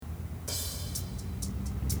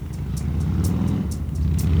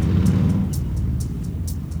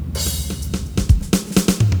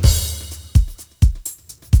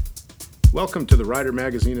Welcome to the Rider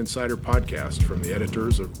Magazine Insider Podcast from the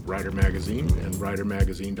editors of Rider Magazine and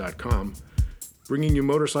RiderMagazine.com, bringing you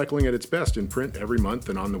motorcycling at its best in print every month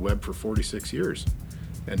and on the web for 46 years,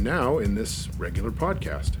 and now in this regular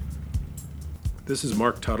podcast. This is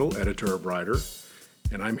Mark Tuttle, editor of Rider,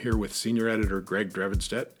 and I'm here with senior editor Greg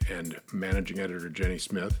Drevenstedt and managing editor Jenny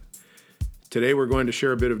Smith. Today we're going to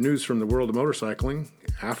share a bit of news from the world of motorcycling,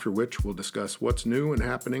 after which we'll discuss what's new and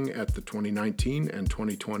happening at the 2019 and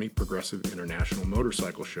 2020 Progressive International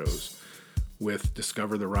Motorcycle Shows with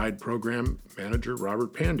Discover the Ride program manager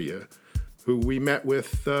Robert Pandya, who we met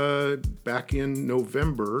with back in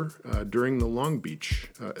November during the Long Beach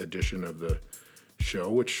edition of the show,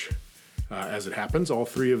 which, as it happens, all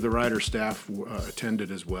three of the Rider staff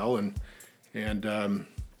attended as well, and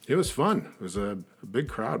it was fun. It was a big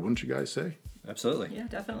crowd, wouldn't you guys say? Absolutely. Yeah,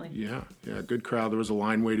 definitely. Yeah, good crowd. There was a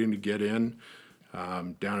line waiting to get in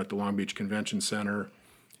down at the Long Beach Convention Center,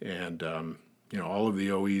 and all of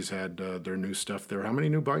the OEs had their new stuff there. How many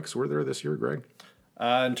new bikes were there this year, Greg?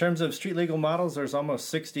 In terms of street legal models, there's almost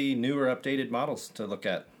 60 new or updated models to look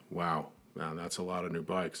at. Wow, that's a lot of new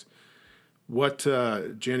bikes. What,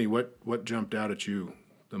 Jenny? What jumped out at you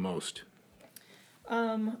the most?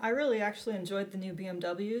 I really actually enjoyed the new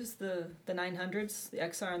BMWs, the 900s, the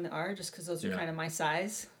XR and the R, just because those are kind of my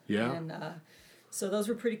size. Yeah. And so those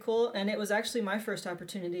were pretty cool. And it was actually my first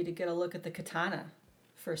opportunity to get a look at the Katana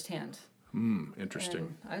firsthand.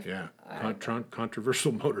 Interesting. And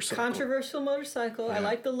Controversial motorcycle. Controversial motorcycle. Yeah. I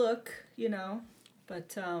like the look,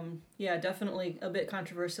 but definitely a bit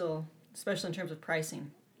controversial, especially in terms of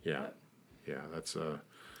pricing. Yeah. That's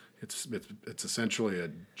it's essentially a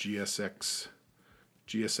GSX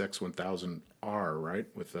 1000R, right?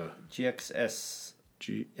 With a SXS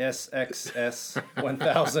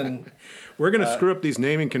 1000. We're going to screw up these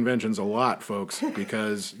naming conventions a lot, folks,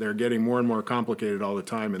 because they're getting more and more complicated all the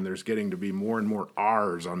time, and there's getting to be more and more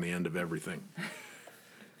R's on the end of everything.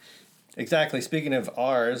 Exactly. Speaking of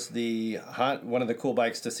R's, one of the cool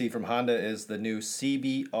bikes to see from Honda is the new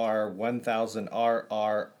CBR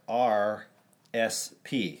 1000RRR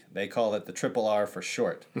SP. They call it the Triple R for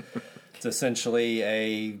short. It's essentially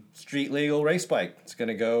a street legal race bike. It's going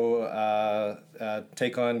to go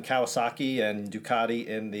take on Kawasaki and Ducati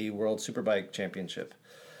in the World Superbike Championship.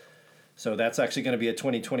 So that's actually going to be a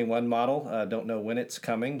 2021 model. Don't know when it's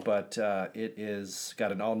coming, but it is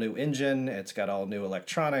got an all-new engine. It's got all new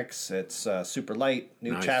electronics. It's super light,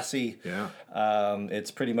 new chassis. Yeah.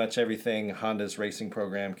 It's pretty much everything Honda's racing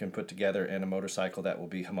program can put together in a motorcycle that will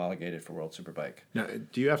be homologated for World Superbike. Now,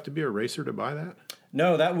 do you have to be a racer to buy that?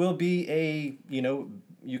 No, that will be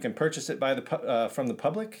you can purchase it from the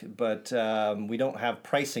public, but we don't have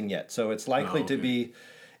pricing yet. So it's likely to be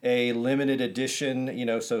a limited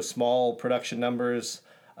edition, so small production numbers,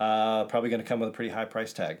 probably going to come with a pretty high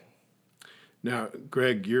price tag. Now,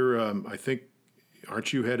 Greg, you're,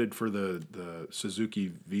 aren't you headed for the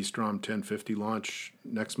Suzuki V-Strom 1050 launch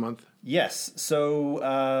next month? Yes.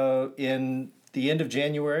 So in the end of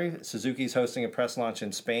January, Suzuki's hosting a press launch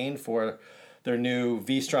in Spain for their new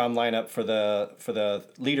V-Strom lineup for the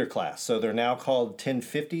leader class. So they're now called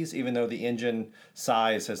 1050s, even though the engine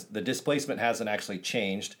size the displacement hasn't actually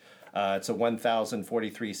changed. It's a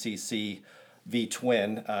 1043cc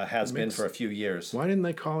V-twin, been for a few years. Why didn't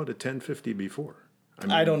they call it a 1050 before?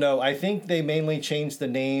 I don't know. I think they mainly changed the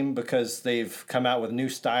name because they've come out with new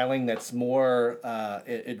styling that's more,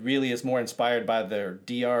 it really is more inspired by their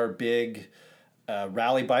DR Big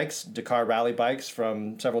rally bikes, Dakar rally bikes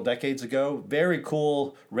from several decades ago. Very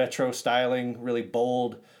cool retro styling, really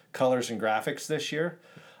bold colors and graphics this year.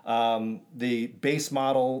 The base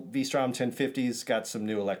model V-Strom 1050's got some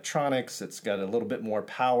new electronics. It's got a little bit more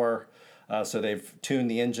power, so they've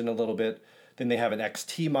tuned the engine a little bit. Then they have an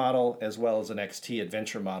XT model as well as an XT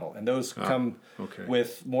Adventure model. And those come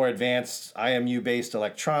with more advanced IMU-based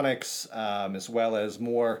electronics, as well as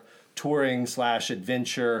more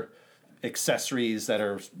touring/adventure accessories that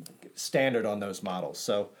are standard on those models.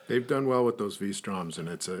 So they've done well with those V-Stroms, and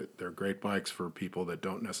they're great bikes for people that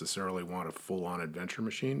don't necessarily want a full-on adventure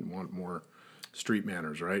machine, want more street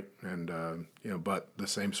manners, right? And but the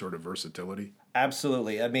same sort of versatility.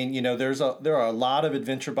 Absolutely. I mean, there are a lot of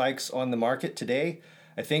adventure bikes on the market today.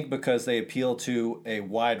 I think because they appeal to a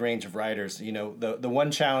wide range of riders. The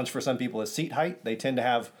one challenge for some people is seat height. They tend to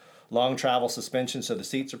have long travel suspension, so the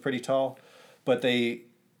seats are pretty tall, but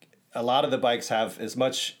a lot of the bikes have as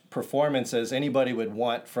much performance as anybody would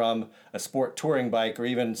want from a sport touring bike or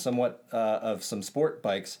even somewhat of some sport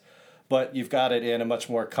bikes. but you've got it in a much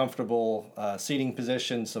more comfortable seating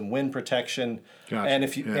position, some wind protection. Gotcha. And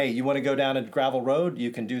if you want to go down a gravel road,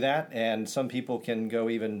 you can do that. And some people can go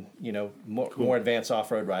even, more advanced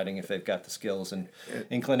off-road riding if they've got the skills and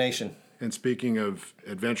inclination. And speaking of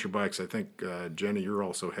adventure bikes, I think, Jenny, you're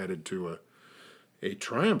also headed to a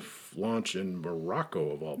Triumph launch in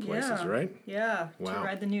Morocco, of all places, right? Yeah, Wow. to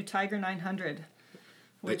ride the new Tiger 900.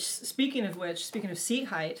 Which, speaking of seat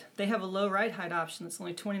height, they have a low ride height option that's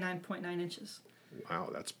only 29.9 inches.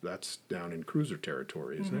 Wow, that's down in cruiser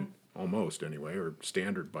territory, isn't it? Almost, anyway, or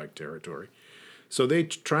standard bike territory. So they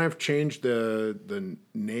Triumph changed the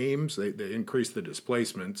names. They increased the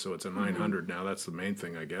displacement, so it's a 900 now. That's the main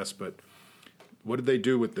thing, I guess. But what did they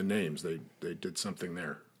do with the names? They did something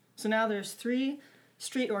there. So now there's 3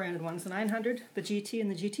 street-oriented ones, the 900, the GT,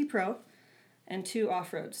 and the GT Pro, and 2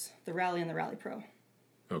 off-roads, the Rally and the Rally Pro.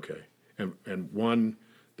 Okay. And one,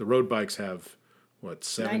 the road bikes have, what,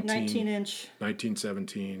 17? 19-inch. 19,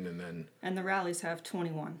 17, and then... And the Rallies have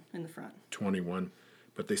 21 in the front. 21.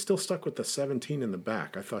 But they still stuck with the 17 in the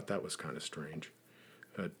back. I thought that was kind of strange.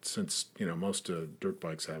 Since, most dirt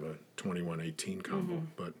bikes have a 21-18 combo.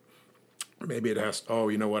 But maybe it has... Oh,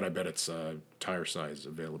 you know what? I bet it's tire size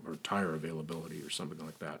available, or tire availability or something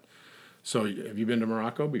like that. So have you been to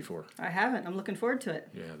Morocco before? I haven't. I'm looking forward to it.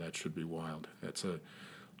 Yeah, that should be wild. It's a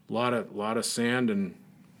lot of sand and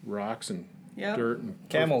rocks and dirt and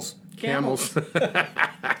Camels.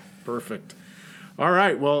 Perfect. All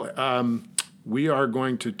right. Well, we are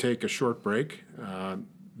going to take a short break.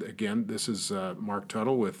 Again, this is Mark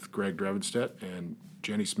Tuttle with Greg Drevenstedt and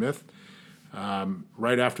Jenny Smith.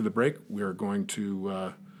 Right after the break, we are going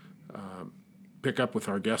to pick up with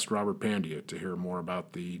our guest Robert Pandya to hear more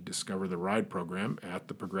about the Discover the Ride program at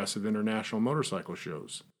the Progressive International Motorcycle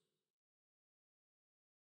Shows.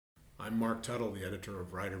 I'm Mark Tuttle, the editor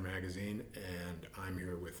of Rider Magazine, and I'm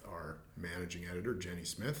here with our managing editor, Jenny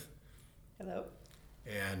Smith. Hello.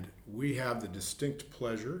 And we have the distinct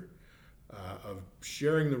pleasure of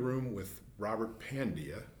sharing the room with Robert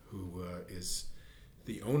Pandya, who is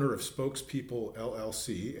the owner of Spokespeople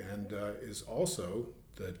LLC and is also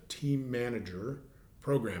the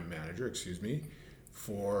program manager,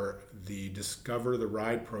 for the Discover the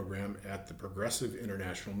Ride program at the Progressive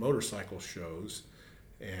International Motorcycle Shows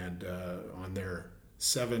and on their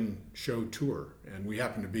 7-show tour. And we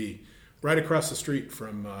happen to be right across the street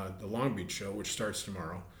from the Long Beach show, which starts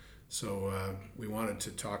tomorrow. So we wanted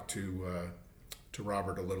to talk to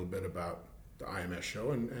Robert a little bit about the IMS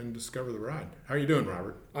show and Discover the Ride. How are you doing,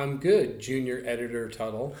 Robert? I'm good, Junior Editor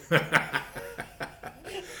Tuttle.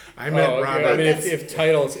 I meant Robert. I mean, if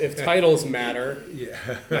titles matter. Yeah.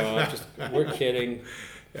 No, we're kidding.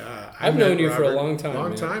 I've known you for a long time.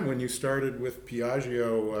 Long time when you started with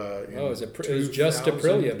Piaggio. It was just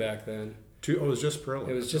Aprilia back then. It was just Aprilia.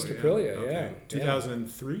 It was just Aprilia, okay. Yeah.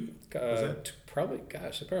 2003? Probably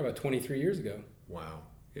about 23 years ago. Wow.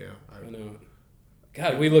 Yeah. I know.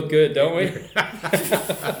 God, we look good, don't we?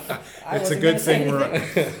 It's a good thing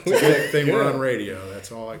we're on radio.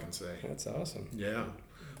 That's all I can say. That's awesome. Yeah.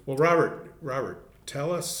 Well, Robert,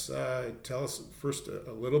 tell us first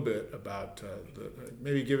a little bit about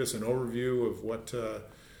maybe give us an overview of what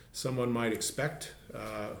someone might expect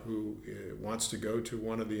who wants to go to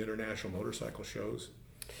one of the international motorcycle shows.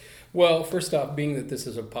 Well, first off, being that this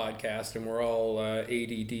is a podcast and we're all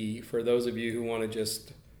ADD, for those of you who want to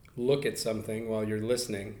just look at something while you're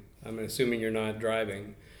listening, I'm assuming you're not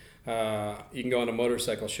driving, you can go on to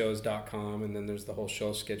motorcycleshows.com, and then there's the whole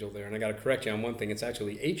show schedule there. And I got to correct you on one thing. It's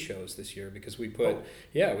actually 8 shows this year because we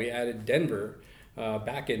we added Denver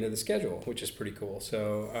back into the schedule, which is pretty cool.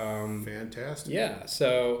 So fantastic. Yeah.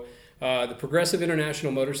 So the Progressive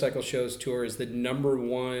International Motorcycle Shows Tour is the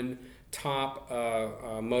 #1 top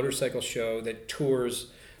motorcycle show that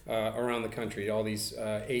tours around the country, all these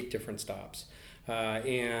 8 different stops.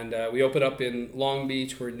 And we open up in Long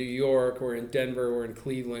Beach, we're in New York, we're in Denver, we're in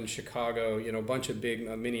Cleveland, Chicago, a bunch of big,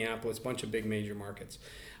 Minneapolis, bunch of big major markets.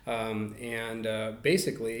 And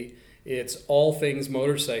basically, it's all things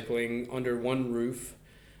motorcycling under one roof.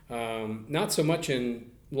 Not so much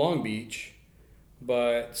in Long Beach,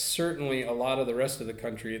 but certainly a lot of the rest of the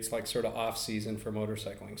country, it's like sort of off-season for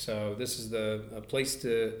motorcycling. So this is a place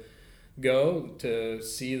to go to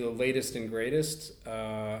see the latest and greatest.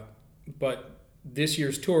 But this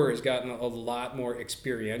year's tour has gotten a lot more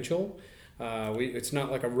experiential. It's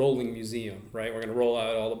not like a rolling museum, right? We're going to roll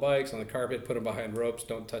out all the bikes on the carpet, put them behind ropes,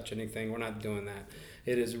 don't touch anything. We're not doing that.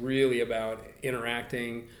 It is really about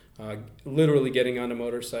interacting, literally getting onto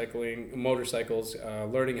motorcycles,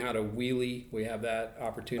 learning how to wheelie. We have that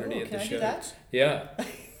opportunity at the show. Can I do that? Yeah.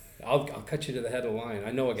 I'll cut you to the head of the line.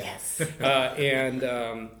 I know a guy. Yes.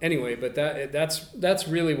 Anyway, but that's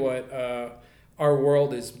really what our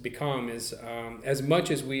world has become. Is as much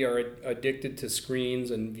as we are addicted to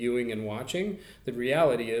screens and viewing and watching, the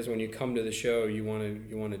reality is when you come to the show, you want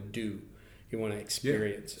to do. You want to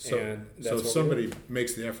experience. Yeah. And that's so what if somebody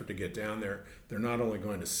makes the effort to get down there, they're not only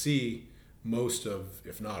going to see most of,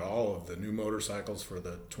 if not all of, the new motorcycles for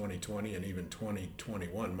the 2020 and even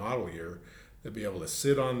 2021 model year, they'll be able to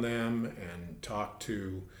sit on them and talk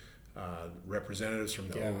to representatives from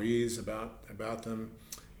the OEs about them,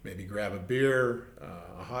 maybe grab a beer,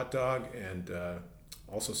 a hot dog, and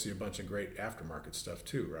also see a bunch of great aftermarket stuff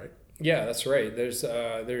too, right? Yeah, that's right. There's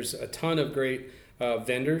a ton of great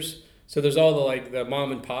vendors. So there's all the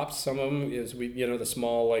mom and pops. Some of them is the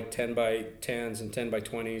small 10 by 10s and 10 by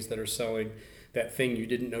 20s that are selling that thing you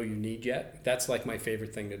didn't know you need yet. That's like my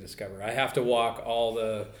favorite thing to discover. I have to walk all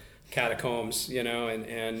the catacombs,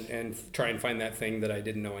 and try and find that thing that I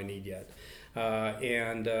didn't know I need yet.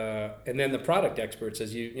 And then the product experts,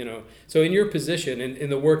 as so in your position, in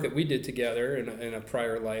the work that we did together in a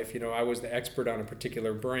prior life, I was the expert on a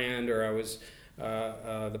particular brand, or I was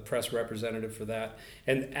the press representative for that.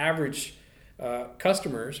 And average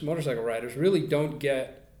customers, motorcycle riders, really don't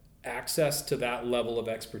get access to that level of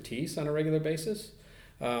expertise on a regular basis.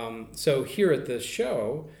 So here at the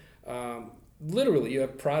show, literally you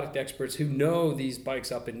have product experts who know these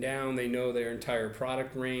bikes up and down. They know their entire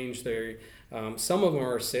product range. Some of them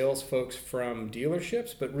are sales folks from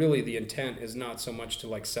dealerships, but really the intent is not so much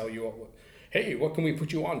to sell you, hey, what can we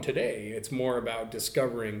put you on today? It's more about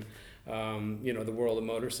discovering the world of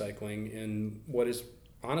motorcycling in what is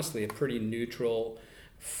honestly a pretty neutral,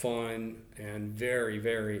 fun, and very,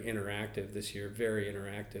 very interactive this year. Very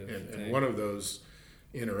interactive. And one of those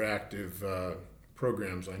interactive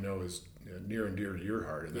programs I know is near and dear to your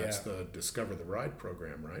heart, and that's the Discover the Ride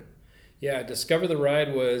program, right? Yeah, Discover the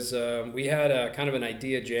Ride was, we had a kind of an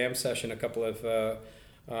idea jam session a couple of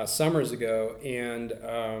summers ago, and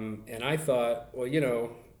I thought, well,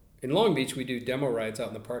 in Long Beach, we do demo rides out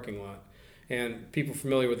in the parking lot. And people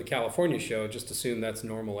familiar with the California show just assume that's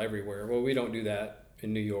normal everywhere. Well, we don't do that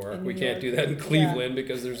in New York. We can't do that in Cleveland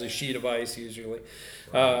because there's a sheet of ice usually.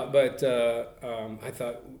 But I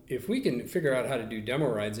thought if we can figure out how to do demo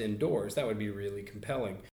rides indoors, that would be really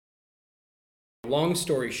compelling. Long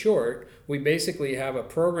story short, we basically have a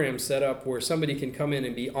program set up where somebody can come in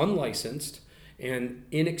and be unlicensed and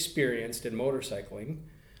inexperienced in motorcycling.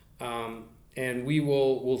 And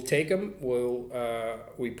we'll take them.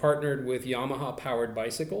 We partnered with Yamaha powered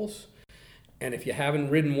bicycles, and if you haven't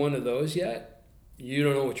ridden one of those yet, you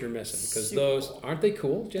don't know what you're missing, because those cool. Aren't they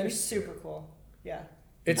cool, Jenny? They're super cool. Yeah.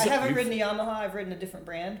 I haven't ridden a Yamaha. I've ridden a different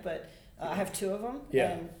brand, but I have two of them,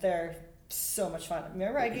 and they're so much fun.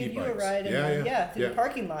 Remember, I gave you a ride through the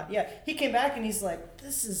parking lot. Yeah, he came back and he's like,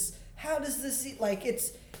 how does this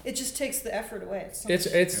it just takes the effort away.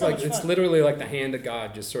 It's literally like the hand of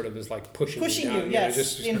God just sort of is like pushing you down.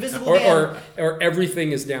 Yes, the invisible hand. Or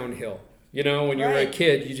everything is downhill. When you were a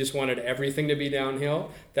kid, you just wanted everything to be downhill.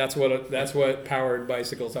 That's what powered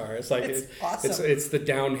bicycles are. It's like awesome. It's the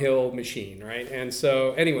downhill machine, right? And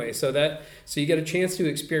so anyway, so you get a chance to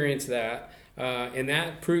experience that, and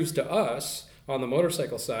that proves to us on the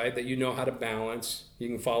motorcycle side that you know how to balance. You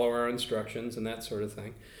can follow our instructions and that sort of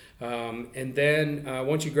thing. And then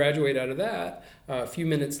once you graduate out of that, a few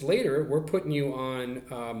minutes later, we're putting you on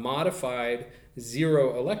modified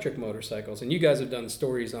Zero electric motorcycles. And you guys have done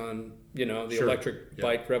stories on, the electric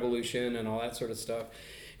bike revolution and all that sort of stuff.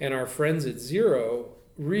 And our friends at Zero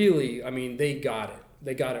really, they got it.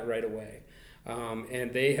 They got it right away.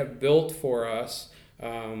 And they have built for us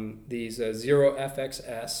these Zero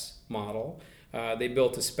FXS model. They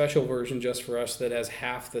built a special version just for us that has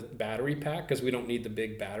half the battery pack because we don't need the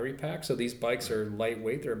big battery pack. So these bikes are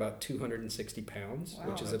lightweight. They're about 260 pounds,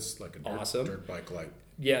 which is like a awesome dirt bike light.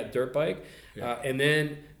 Yeah, dirt bike. Yeah. And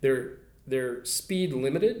then they're speed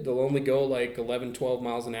limited. They'll only go like 11, 12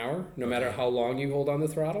 miles an hour, no matter how long you hold on the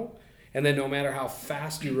throttle. And then no matter how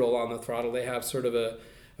fast you roll on the throttle, they have sort of a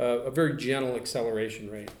very gentle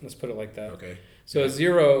acceleration rate. Let's put it like that. Okay. So a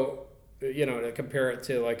Zero, to compare it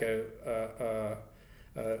to like a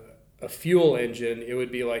fuel engine, it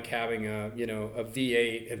would be like having a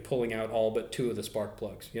V8 and pulling out all but two of the spark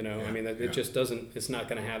plugs. It just doesn't. It's not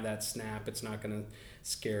going to have that snap. It's not going to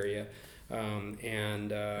scare you.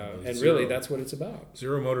 And really, that's what it's about.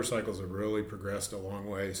 Zero motorcycles have really progressed a long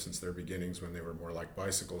way since their beginnings when they were more like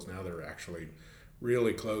bicycles. Now they're actually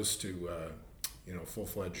really close to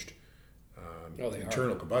full-fledged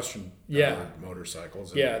internal combustion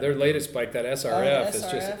motorcycles. Their latest bike, that SRF, is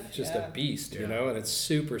just a beast, and it's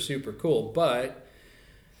super, super cool. But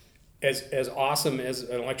as awesome as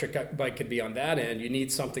an electric bike could be on that end, you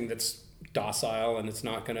need something that's docile and it's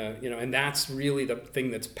not gonna, and that's really the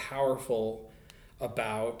thing that's powerful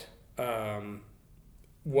about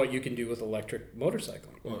what you can do with electric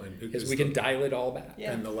motorcycling. Well, is we can dial it all back.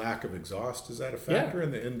 Yeah. And the lack of exhaust, is that a factor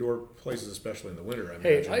in the indoor places, especially in the winter?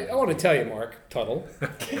 I want to tell you, Mark Tuttle,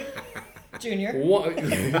 Junior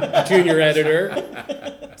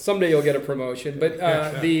editor. Someday you'll get a promotion. But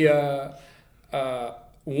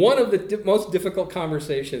one of the most difficult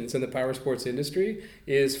conversations in the power sports industry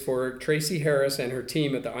is for Tracy Harris and her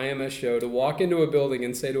team at the IMS show to walk into a building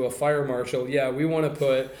and say to a fire marshal, "Yeah, we want to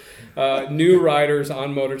put new riders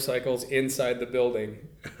on motorcycles inside the building."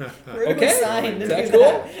 Okay, is that cool?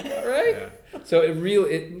 All right. Yeah. So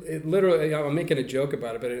it literally, I'm making a joke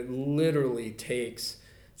about it, but it literally takes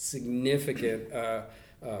significant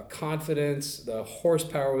confidence, the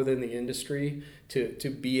horsepower within the industry to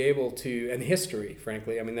be able to, and history,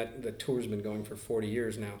 frankly, I mean, the tour's been going for 40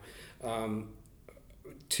 years now,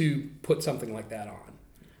 to put something like that on,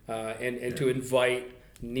 and to invite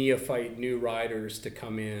neophyte new riders to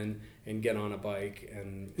come in and get on a bike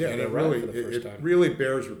and ride for the first time. It really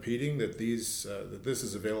bears repeating that that this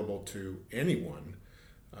is available to anyone.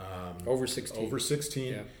 Over 16. Over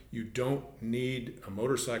 16. Yeah. You don't need a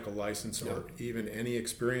motorcycle license or even any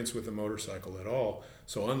experience with a motorcycle at all.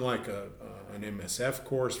 So unlike an MSF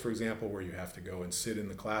course, for example, where you have to go and sit in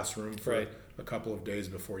the classroom for a couple of days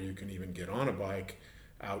before you can even get on a bike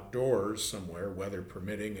outdoors somewhere, weather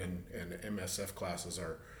permitting, and MSF classes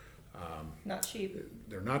are not cheap.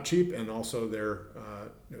 They're not cheap, and also they're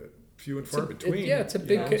few and far between. It's a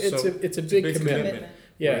big it's a big commitment.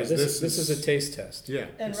 Yeah, this is a taste test. Yeah.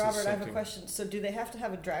 And Robert, I have a question. So do they have to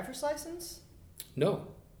have a driver's license? No,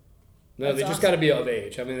 they just got to be of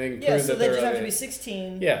age. I mean, they can prove that they they're just have of to be age.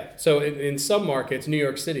 16. Yeah. So in some markets, New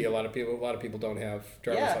York City, a lot of people don't have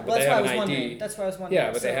driver's license, but they have an ID. That's why I was wondering.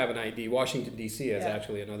 Yeah, but they have an ID. Washington D.C. is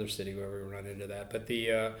actually another city where we run into that. But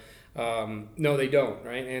no, they don't.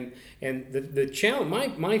 Right. And the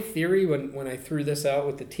challenge. My theory when I threw this out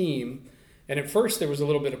with the team. And at first there was a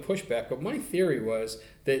little bit of pushback, but my theory was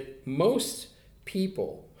that most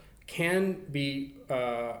people can be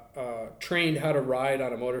trained how to ride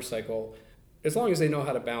on a motorcycle as long as they know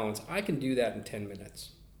how to balance. I can do that in 10 minutes.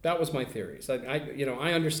 That was my theory. So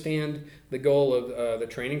I understand the goal of the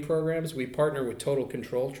training programs. We partner with Total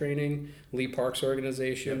Control Training, Lee Park's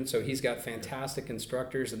organization. Yep. So he's got fantastic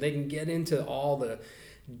instructors, and they can get into all the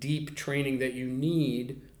deep training that you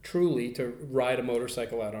need truly to ride a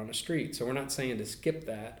motorcycle out on the street. So we're not saying to skip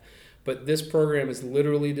that, but this program is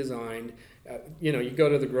literally designed. You go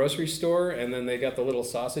to the grocery store and then they got the little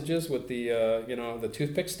sausages with the the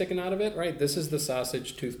toothpick sticking out of it, right? This is the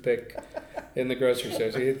sausage toothpick in the grocery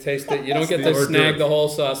store. So you taste it. You don't get to snag the whole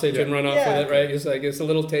sausage and run off with it, right? It's a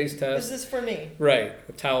little taste test. This is for me, right?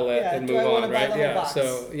 A towelette and move on, right? Yeah. Box?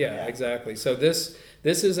 So exactly. So this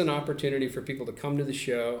is an opportunity for people to come to the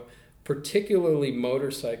show, particularly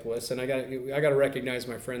motorcyclists, and I got to recognize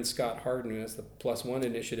my friend Scott Harden, who has the Plus One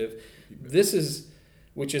initiative.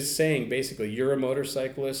 Which is saying basically you're a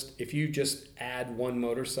motorcyclist. If you just add one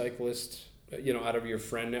motorcyclist, out of your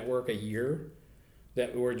friend network a year,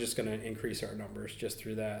 that we're just going to increase our numbers just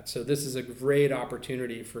through that. So this is a great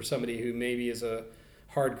opportunity for somebody who maybe is a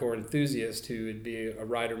hardcore enthusiast who would be a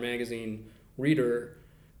Rider Magazine reader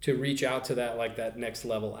to reach out to that next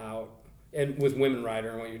level out. And with Women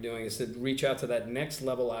Rider, and what you're doing is to reach out to that next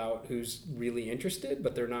level out who's really interested,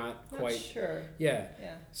 but they're not quite sure. Yeah.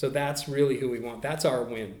 So that's really who we want. That's our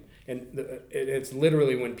win. And it's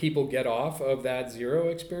literally when people get off of that zero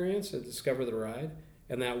experience to discover the ride,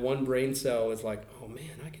 and that one brain cell is like, oh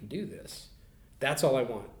man, I can do this. That's all I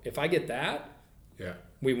want. If I get that,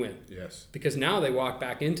 we win. Yes. Because now they walk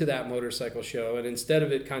back into that motorcycle show, and instead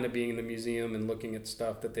of it kind of being in the museum and looking at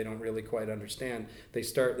stuff that they don't really quite understand, they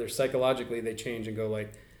change and go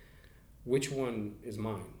like, which one is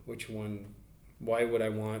mine? Which one? Why would I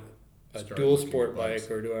want a dual sport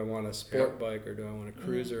bike, or do I want a sport bike, or do I want a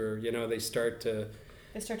cruiser? Mm-hmm. They start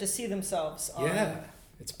to see themselves on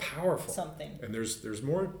it's powerful. Something. And there's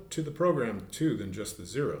more to the program too than just the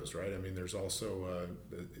zeros, right? I mean, there's also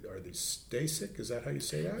are these STASIC? Is that how you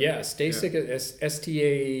say that? Yeah, STASIC,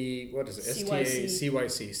 STA. What is it?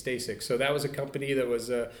 CYC, STASIC. So that was a company that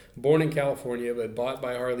was born in California but bought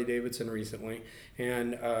by Harley Davidson recently,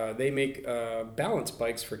 and they make balance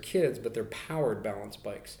bikes for kids, but they're powered balance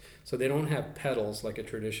bikes. So they don't have pedals like a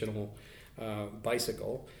traditional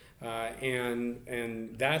bicycle.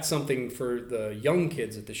 And that's something for the young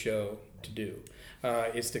kids at the show to do,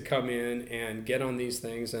 is to come in and get on these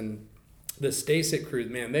things. And the STASIC crew,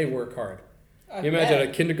 man, they work hard. You imagine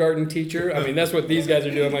a kindergarten teacher. I mean, that's what these guys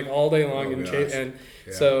are doing like all day long.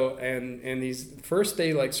 And these first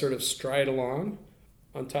they like sort of stride along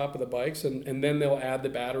on top of the bikes, and then they'll add the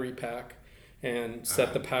battery pack and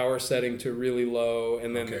set the power setting to really low,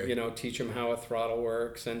 and then teach them how a throttle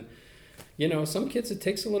works. And some kids it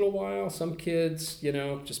takes a little while. Some kids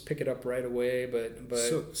just pick it up right away. But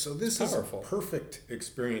so this powerful. Is a perfect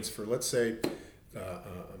experience for, let's say, a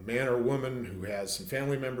man or woman who has some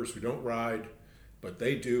family members who don't ride, but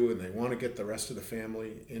they do, and they want to get the rest of the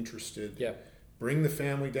family interested. Yeah. Bring the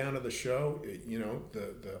family down to the show.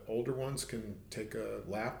 The older ones can take a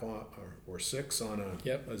lap or 6 on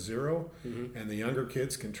a zero, and the younger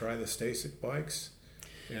kids can try the Stasic bikes.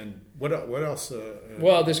 And what else?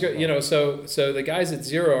 Well, there's so the guys at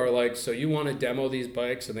Zero are like, so you want to demo these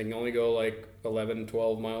bikes and they can only go like 11,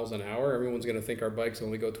 12 miles an hour. Everyone's going to think our bikes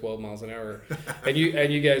only go 12 miles an hour. And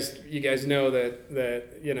you guys know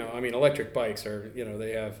that electric bikes are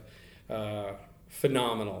they have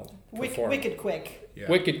phenomenal performance. Wicked quick. Yeah.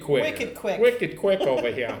 Wicked quick over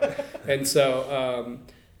here. And so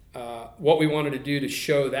what we wanted to do to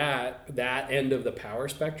show that end of the power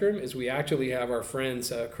spectrum is we actually have our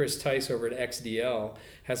friends, Chris Tice over at XDL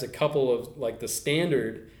has a couple of like the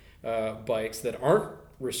standard bikes that aren't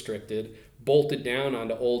restricted bolted down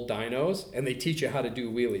onto old dynos, and they teach you how to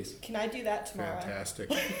do wheelies. Can I do that tomorrow?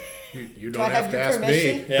 Fantastic. You don't have to ask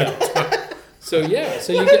me. Yeah. So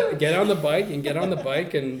you get on the bike and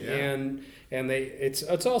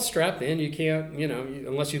it's all strapped in. You can't,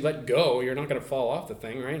 unless you let go, you're not going to fall off the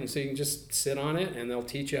thing, right? And so you can just sit on it, and they'll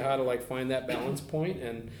teach you how to like find that balance point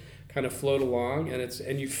and kind of float along.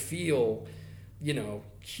 And you feel,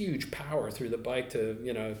 huge power through the bike to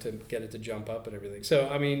get it to jump up and everything. So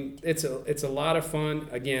I mean, it's a lot of fun.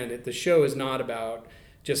 Again, the show is not about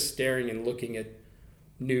just staring and looking at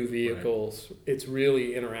new vehicles. Right. It's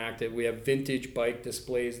really interactive. We have vintage bike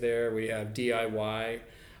displays there. We have DIY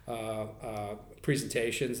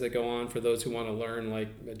presentations that go on for those who want to learn like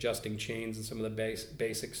adjusting chains and some of the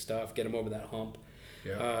basic stuff, get them over that hump.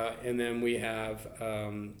 Yeah. And then we have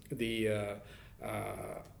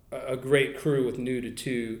a great crew with New to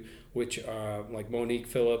Two, which are like Monique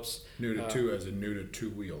Phillips. New to Two as in new to 2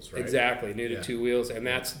 wheels, right? Exactly, new to 2 wheels. And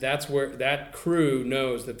that's where that crew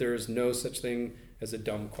knows that there is no such thing as a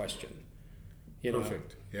dumb question.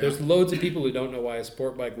 Perfect. Yeah. There's loads of people who don't know why a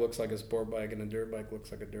sport bike looks like a sport bike and a dirt bike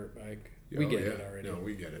looks like a dirt bike. We get it already. No,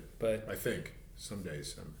 we get it. But I think some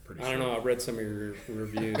days I'm pretty sure. I don't know. I've read some of your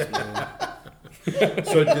reviews.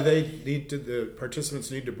 So do the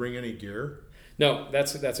participants need to bring any gear? No,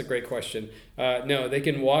 that's a great question. No, they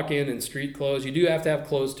can walk in street clothes. You do have to have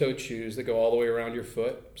closed-toed shoes that go all the way around your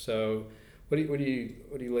foot. So what do you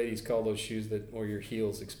ladies call those shoes or your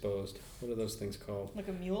heels exposed? What are those things called? Like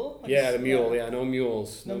a mule? The mule. Yeah, no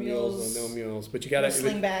mules. No mules. No mules. But you got to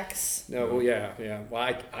slingbacks. No, yeah.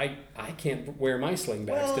 Well, I can't wear my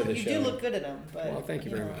slingbacks to the show. You do look good in them. But, well, thank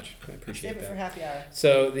you very much. I appreciate that. Save it for happy hour.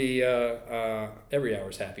 So the every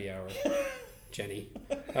hour's happy hour. Jenny.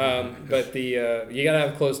 But you got to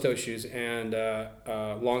have closed-toe shoes and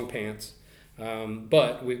long pants.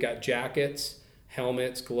 But we've got jackets,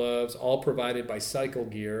 helmets, gloves, all provided by Cycle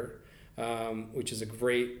Gear, which is a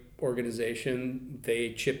great organization.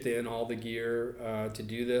 They chipped in all the gear to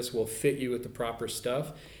do this. We'll fit you with the proper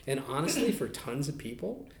stuff. And honestly, for tons of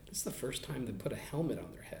people, this is the first time they put a helmet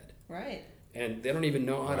on their head. Right. And they don't even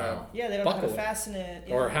know how to they don't know how to fasten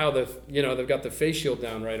it. Or how they've got the face shield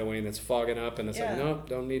down right away and it's fogging up and it's like, nope,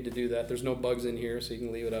 don't need to do that. There's no bugs in here, so you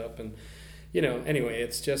can leave it up. And, anyway,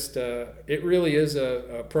 it's just, it really is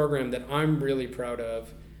a program that I'm really proud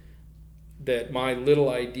of, that my little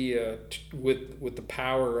idea with the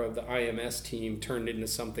power of the IMS team turned into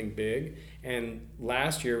something big. And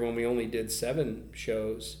last year when we only did 7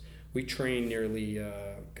 shows, we trained nearly,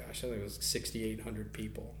 I think it was 6,800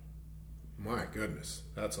 people. My goodness,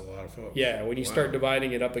 that's a lot of folks. Yeah, when you start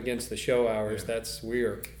dividing it up against the show hours,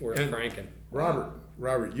 we're cranking.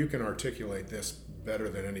 Robert, you can articulate this better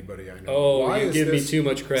than anybody I know. Oh, you give me too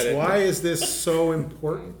much credit. Why is this so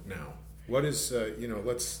important now? What is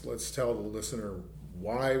let's tell the listener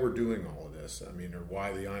why we're doing all of this. I mean, or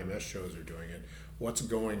why the IMS shows are doing it. What's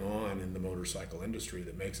going on in the motorcycle industry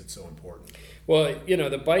that makes it so important? Well,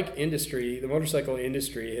 the bike industry, the motorcycle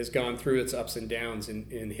industry has gone through its ups and downs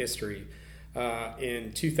in history.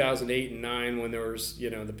 In 2008 and 2009, when there was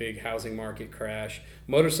the big housing market crash,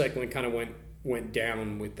 motorcycling kind of went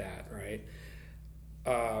down with that, right?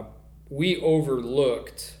 We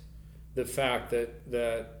overlooked the fact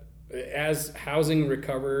that as housing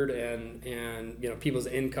recovered and people's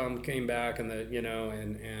income came back and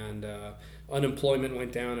unemployment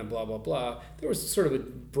went down and blah blah blah, there was sort of a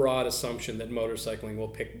broad assumption that motorcycling will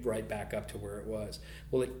pick right back up to where it was.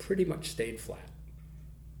 Well, it pretty much stayed flat.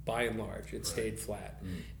 By and large, it stayed flat.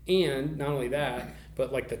 And not only that,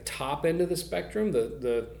 but like the top end of the spectrum,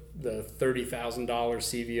 the $30,000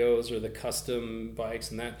 CVOs or the custom bikes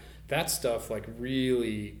and that stuff like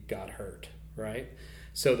really got hurt, right?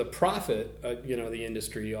 So the profit, the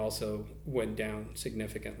industry also went down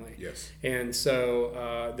significantly. Yes. And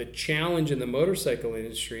so the challenge in the motorcycle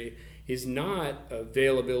industry is not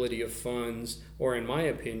availability of funds, or in my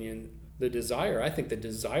opinion, the desire. I think the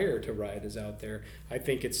desire to ride is out there. I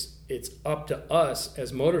think it's up to us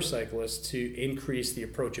as motorcyclists to increase the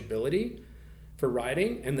approachability for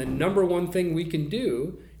riding. And the number one thing we can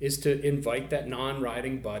do is to invite that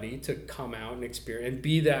non-riding buddy to come out and experience and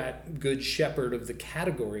be that good shepherd of the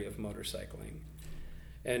category of motorcycling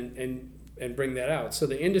and bring that out. So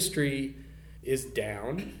the industry is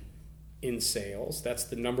down in sales. That's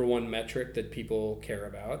the number one metric that people care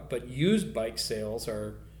about. But used bike sales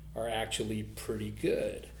are actually pretty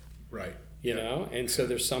good. Right. And so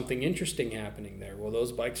there's something interesting happening there. Well,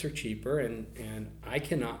 those bikes are cheaper, and I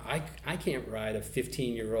can't ride a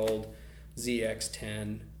 15-year-old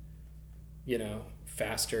ZX10,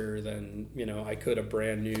 faster than I could a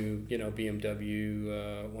brand new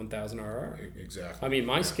BMW 1000RR. Exactly. I mean,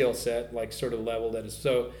 my skill set like sort of leveled at it.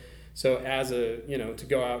 So as a to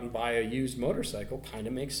go out and buy a used motorcycle kind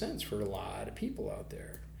of makes sense for a lot of people out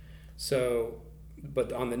there. So.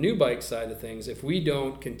 But on the new bike side of things, if we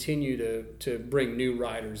don't continue to bring new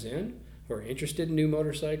riders in who are interested in new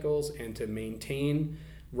motorcycles and to maintain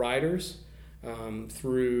riders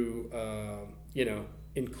through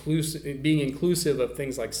being inclusive of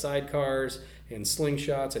things like sidecars and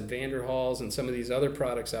slingshots and Vanderhalls and some of these other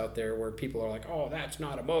products out there where people are like, oh, that's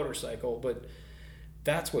not a motorcycle, but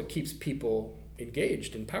that's what keeps people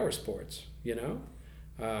engaged in power sports,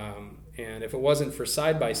 and if it wasn't for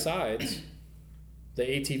side-by-sides, the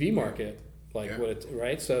ATV market,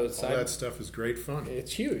 right? So all that stuff is great fun.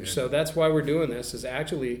 It's huge. Yeah. So that's why we're doing this, is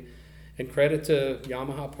actually, and credit to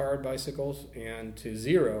Yamaha Powered Bicycles and to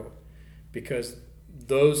Zero, because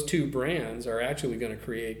those two brands are actually going to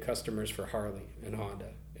create customers for Harley and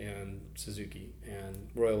Honda and Suzuki and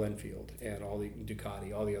Royal Enfield and all the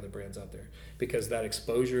Ducati, all the other brands out there, because that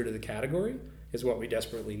exposure to the category is what we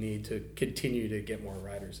desperately need to continue to get more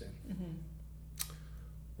riders in. Mm-hmm.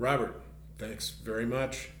 Robert, thanks very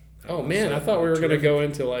much. Oh man, I thought we were going to go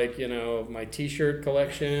into my T-shirt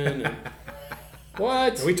collection. And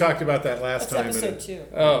what? We talked about that last time. Episode 2.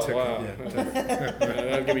 Oh wow!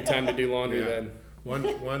 That'll give me time to do laundry then.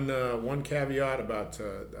 One caveat about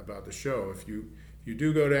the show: if you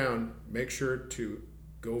do go down, make sure to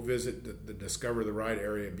go visit the Discover the Ride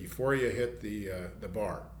area before you hit the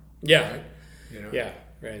bar. Yeah. Right? Yeah.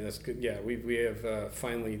 Right. That's good. Yeah. We have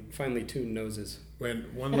finely tuned noses.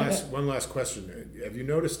 One last question: have you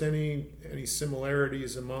noticed any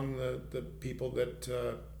similarities among the people that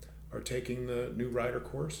are taking the new rider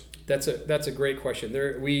course? That's a great question.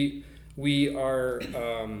 We are.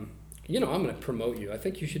 I'm going to promote you. I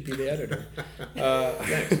think you should be the editor.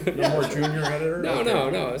 No more junior editor?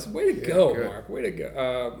 No. It's way to go, good. Mark. Way to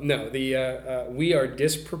go. We are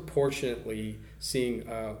disproportionately seeing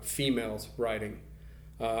females riding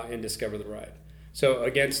and Discover the Ride. So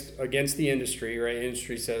against the industry, right?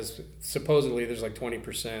 Industry says supposedly there's like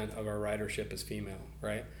 20% of our ridership is female,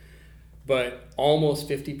 right? But almost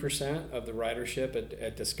 50% of the ridership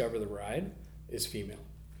at Discover the Ride is female.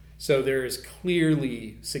 So there is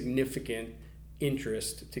clearly significant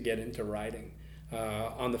interest to get into riding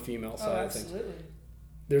on the female side of things. Absolutely.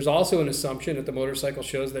 There's also an assumption at the motorcycle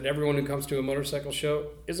shows that everyone who comes to a motorcycle show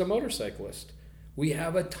is a motorcyclist. We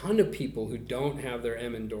have a ton of people who don't have their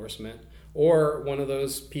M endorsement, or one of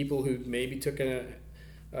those people who maybe took a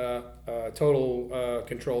total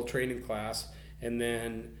control training class and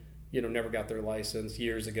then never got their license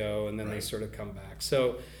years ago, and then They sort of come back.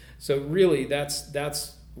 So really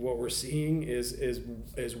that's what we're seeing is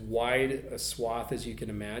as wide a swath as you can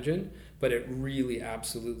imagine, but it really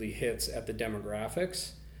absolutely hits at the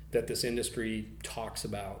demographics that this industry talks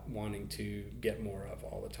about wanting to get more of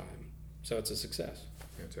all the time. So it's a success.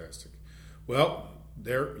 Fantastic. Well,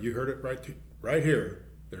 there you heard it right here.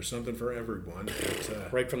 There's something for everyone.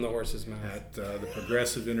 Right from the horse's mouth. At the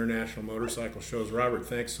Progressive International Motorcycle Shows. Robert,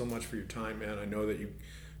 thanks so much for your time, man. I know that you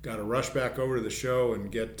got to rush back over to the show and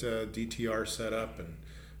get DTR set up, and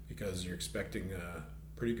because you're expecting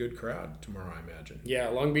pretty good crowd tomorrow, I imagine. Yeah,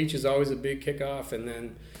 Long Beach is always a big kickoff. And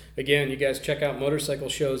then, again, you guys check out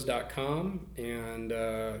motorcycleshows.com, and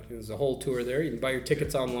there's a whole tour there. You can buy your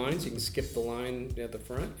tickets online, so you can skip the line at the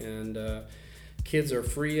front. And kids are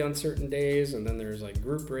free on certain days, and then there's like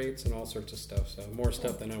group rates and all sorts of stuff. So more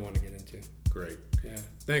stuff than I want to get into. Great. Yeah.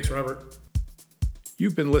 Thanks, Robert.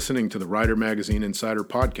 You've been listening to the Rider Magazine Insider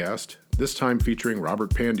Podcast, this time featuring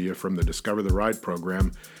Robert Pandya from the Discover the Ride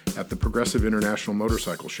program at the Progressive International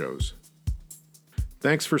Motorcycle Shows.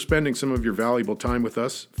 Thanks for spending some of your valuable time with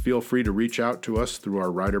us. Feel free to reach out to us through our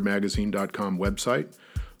ridermagazine.com website,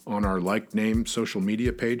 on our like-name social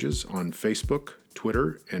media pages on Facebook,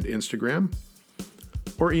 Twitter, and Instagram,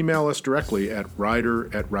 or email us directly at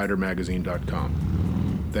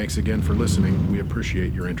rider@ridermagazine.com. Thanks again for listening. We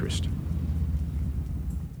appreciate your interest.